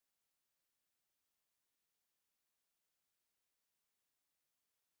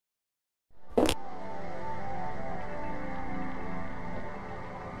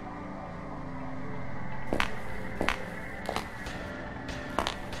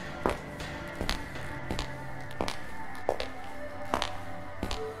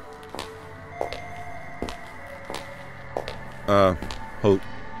Uh,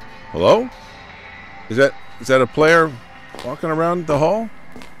 hello? Is that a player walking around the hall?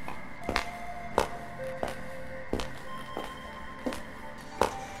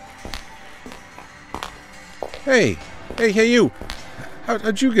 Hey, you.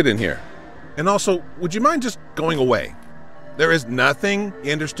 How'd you get in here? And also, would you mind just going away? There is nothing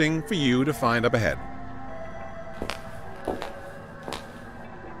interesting for you to find up ahead.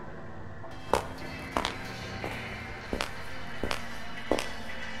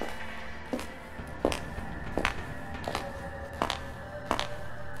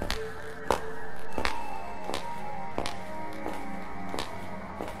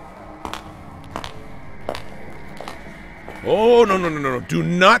 Oh, no. Do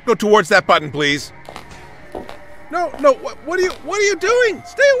not go towards that button, please. No. What are you doing?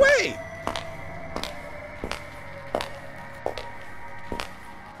 Stay away.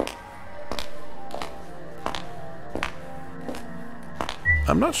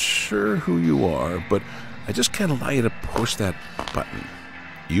 I'm not sure who you are, but I just can't allow you to push that button.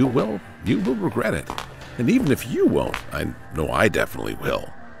 You will regret it. And even if you won't, I know I definitely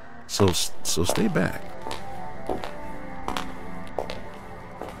will. So stay back.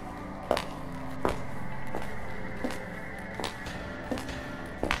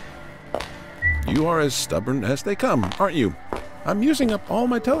 You are as stubborn as they come, aren't you? I'm using up all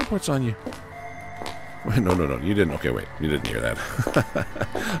my teleports on you. Wait, no. You didn't. Okay, wait. You didn't hear that.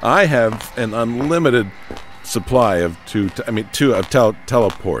 I have an unlimited supply of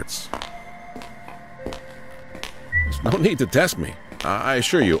teleports. There's no need to test me. I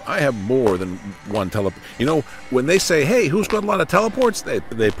assure you, I have more than one teleport. You know, when they say, "Hey, who's got a lot of teleports?"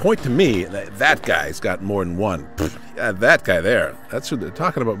 They point to me. That guy's got more than one. Yeah, that guy there. That's who they're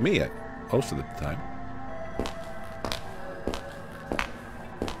talking about me. Most of the time.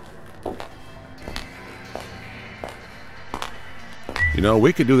 You know,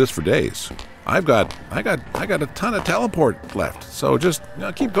 we could do this for days. I got a ton of teleport left. So just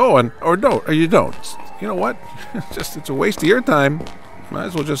keep going, or you don't. You know what? It's a waste of your time. Might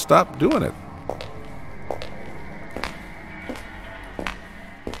as well just stop doing it.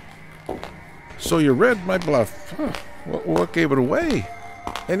 So you read my bluff. Huh. What gave it away?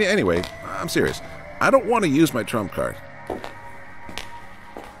 Anyway, I'm serious. I don't want to use my trump card.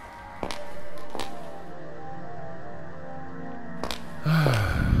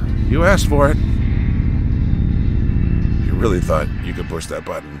 You asked for it. You really thought you could push that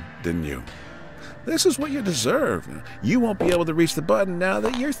button, didn't you? This is what you deserve. You won't be able to reach the button now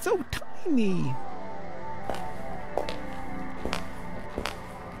that you're so tiny.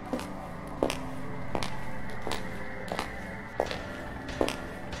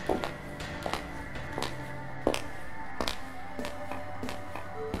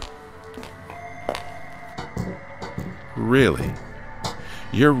 Really?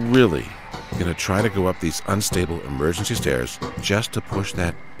 You're really gonna try to go up these unstable emergency stairs just to push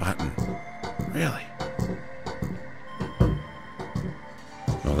that button? Really?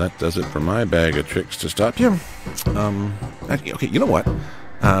 Well, that does it for my bag of tricks to stop you. Okay, you know what?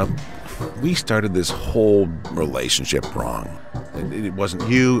 We started this whole relationship wrong. It wasn't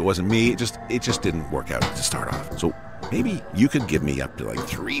you, it wasn't me, it just didn't work out to start off. So maybe you could give me up to like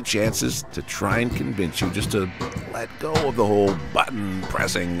 3 chances to try and convince you just to let go of the whole button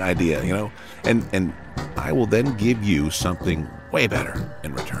pressing idea, you know? And I will then give you something way better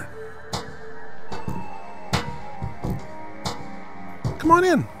in return. Come on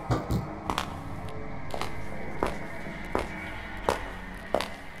in.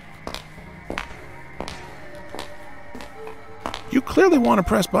 You clearly want to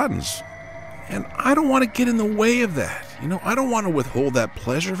press buttons. And I don't want to get in the way of that. You know, I don't want to withhold that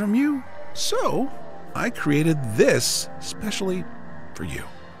pleasure from you. So, I created this specially for you.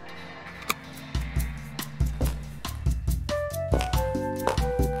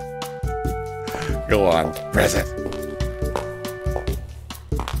 Go on, press it.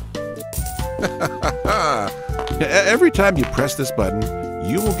 Every time you press this button,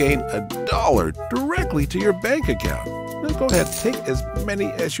 you will gain $1 directly to your bank account. Now go ahead, take as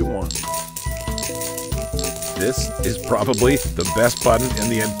many as you want. This is probably the best button in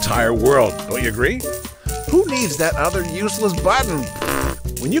the entire world. Don't you agree? Who needs that other useless button?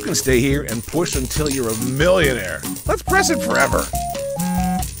 When you can stay here and push until you're a millionaire. Let's press it forever.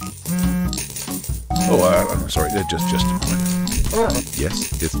 Oh, sorry, just a moment.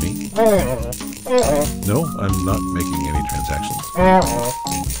 Yes, it's me. No, I'm not making any transactions.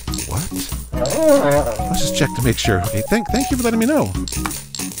 What? Let's just check to make sure. Okay, thank you for letting me know.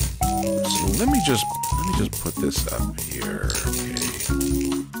 So let me just put this up here.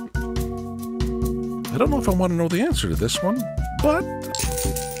 Okay. I don't know if I want to know the answer to this one, but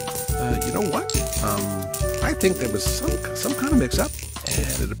you know what? I think there was some kind of mix-up,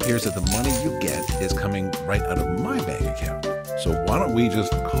 and it appears that the money you get is coming right out of my bank account. So why don't we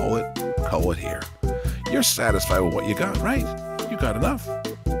just call it here? You're satisfied with what you got, right? You got enough.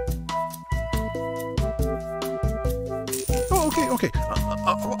 Oh, okay.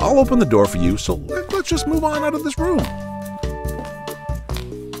 I'll open the door for you, so let's just move on out of this room.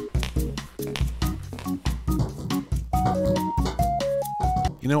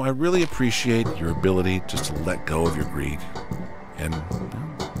 You know, I really appreciate your ability just to let go of your greed. And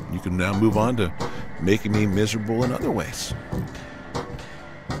you can now move on to making me miserable in other ways.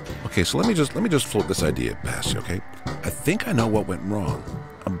 Okay, so let me just float this idea past you, okay? I think I know what went wrong.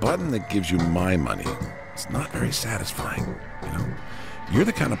 A button that gives you my money, it's not very satisfying, you know? You're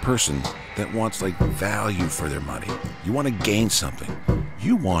the kind of person that wants, like, value for their money. You want to gain something.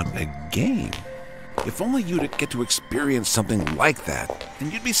 You want a game. If only you'd get to experience something like that,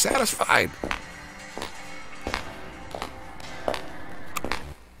 and you'd be satisfied.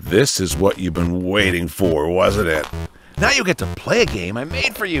 This is what you've been waiting for, wasn't it? Now you get to play a game I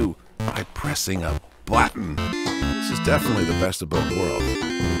made for you by pressing a button. This is definitely the best of both worlds.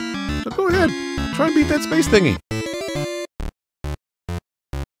 So go ahead, try and beat that space thingy.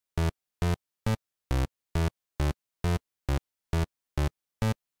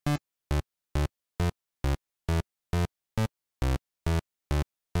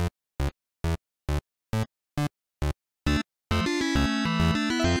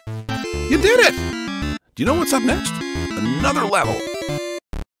 You did it! Do you know what's up next? Another level.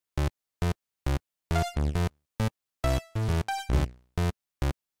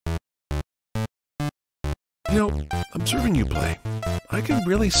 You know, observing you play, I can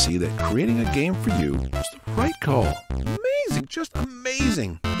really see that creating a game for you is the right call. Amazing, just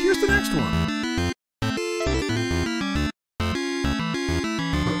amazing. Here's the next one.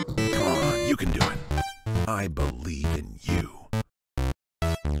 Come on, you can do it. I believe in you.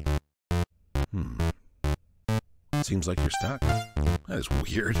 Seems like you're stuck. That is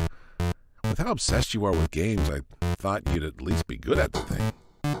weird. With how obsessed you are with games, I thought you'd at least be good at the thing.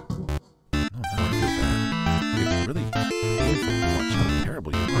 Oh, now I feel bad. It's really painful to watch how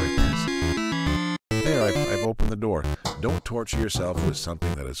terrible you are at this. There, I've opened the door. Don't torture yourself with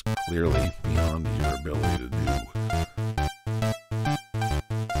something that is clearly beyond your ability to do.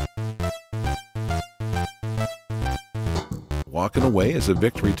 Walking away is a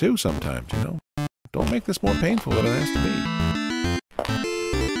victory too sometimes, you know? Don't make this more painful than it has to be.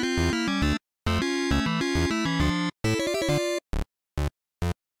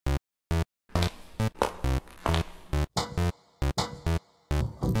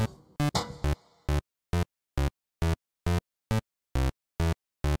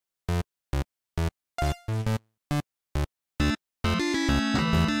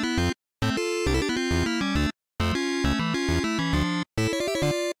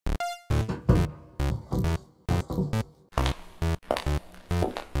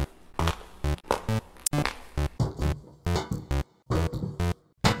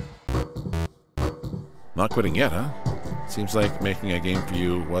 Not quitting yet, huh? Seems like making a game for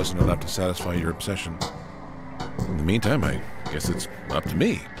you wasn't enough to satisfy your obsession. In the meantime, I guess it's up to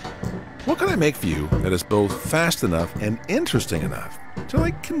me. What can I make for you that is both fast enough and interesting enough to,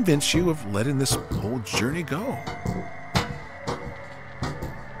 like, convince you of letting this whole journey go?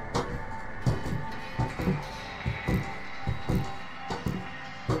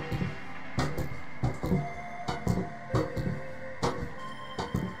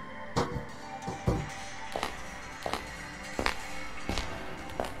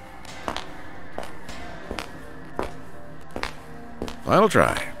 Final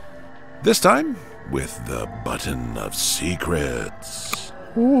try. This time, with the button of secrets.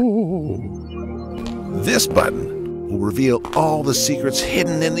 Ooh. This button will reveal all the secrets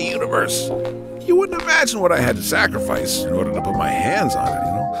hidden in the universe. You wouldn't imagine what I had to sacrifice in order to put my hands on it,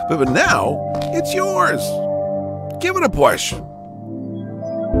 you know? But now, it's yours. Give it a push.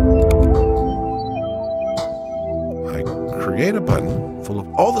 I create a button full of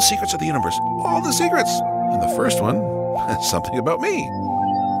all the secrets of the universe. All the secrets. And the first one, something about me.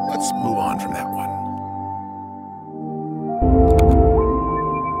 Let's move on from that one.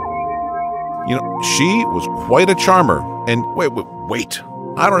 You know, she was quite a charmer. And wait.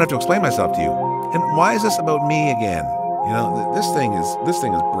 I don't have to explain myself to you. And why is this about me again? You know, this thing is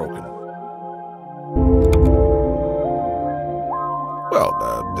broken. Well,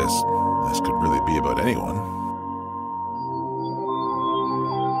 this could really be about anyone.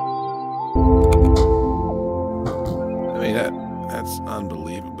 I mean, that's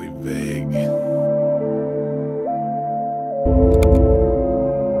unbelievably vague.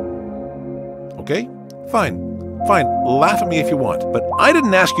 okay? Fine. Fine, laugh at me if you want, but I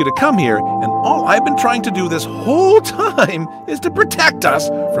didn't ask you to come here, and all I've been trying to do this whole time is to protect us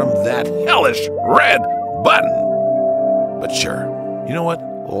from that hellish red button. But sure, you know what?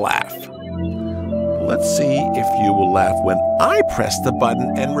 Laugh. Let's see if you will laugh when I press the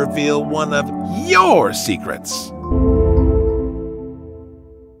button and reveal one of your secrets.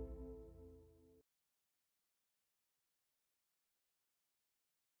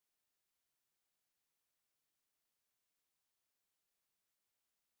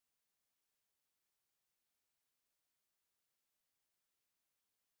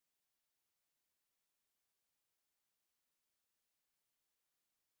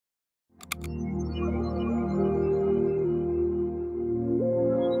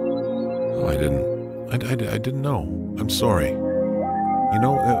 Oh, I didn't know. I'm sorry. You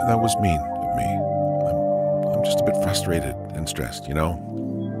know, that was mean of me. I'm just a bit frustrated and stressed, you know?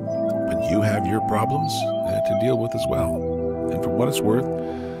 But you have your problems to deal with as well. And for what it's worth,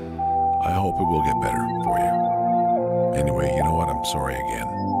 I hope it will get better for you. Anyway, you know what? I'm sorry again.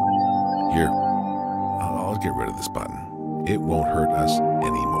 Here, I'll get rid of this button. It won't hurt us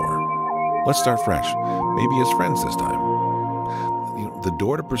anymore. Let's start fresh. Maybe as friends this time. You know, the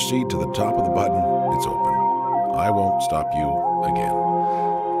door to proceed to the top of the button, it's open. I won't stop you again.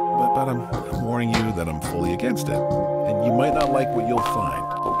 But I'm warning you that I'm fully against it. And you might not like what you'll find.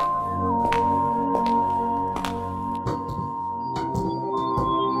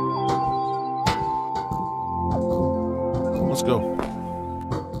 Let's go.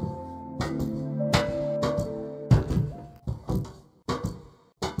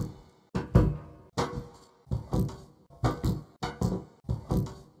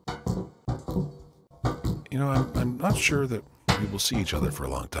 You know, I'm not sure that we will see each other for a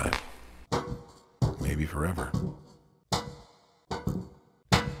long time. Maybe forever.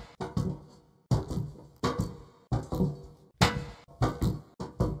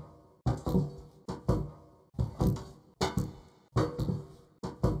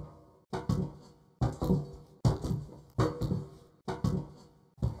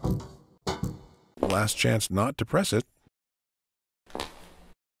 Last chance not to press it.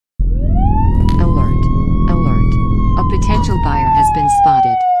 Potential buyer has been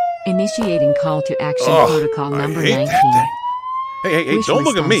spotted. Initiating call to action protocol number 19. Hey, don't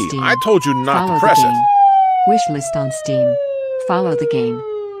look at me. Steam. I told you not Follow to press it. Wishlist on Steam. Follow the game.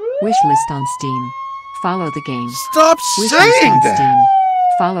 Wishlist on Steam. Follow the game. Stop saying that. Steam.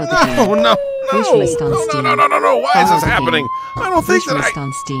 Follow the game. No. Wishlist on Steam. No. Why is this happening? I don't think that Wishlist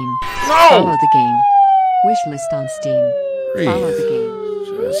on Steam. No. Follow the game. Wishlist on Steam. Breathe. Follow the game.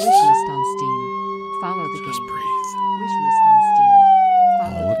 Just Wishlist on Steam. Follow the Just game. breathe. Wishlist on Steam.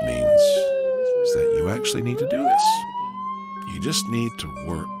 Follow All it means is that you actually need to do this. You just need to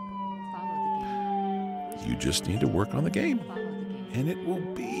work. You just need to work on the game. And it will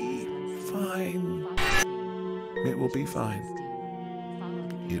be fine. It will be fine.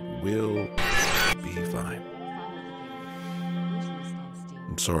 It will be fine.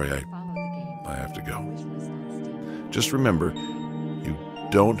 I'm sorry, I have to go. Just remember, you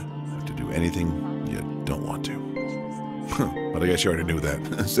don't have to do anything you don't want to. But I guess you already knew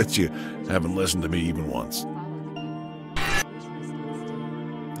that, since you haven't listened to me even once.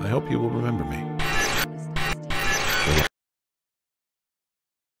 I hope you will remember me.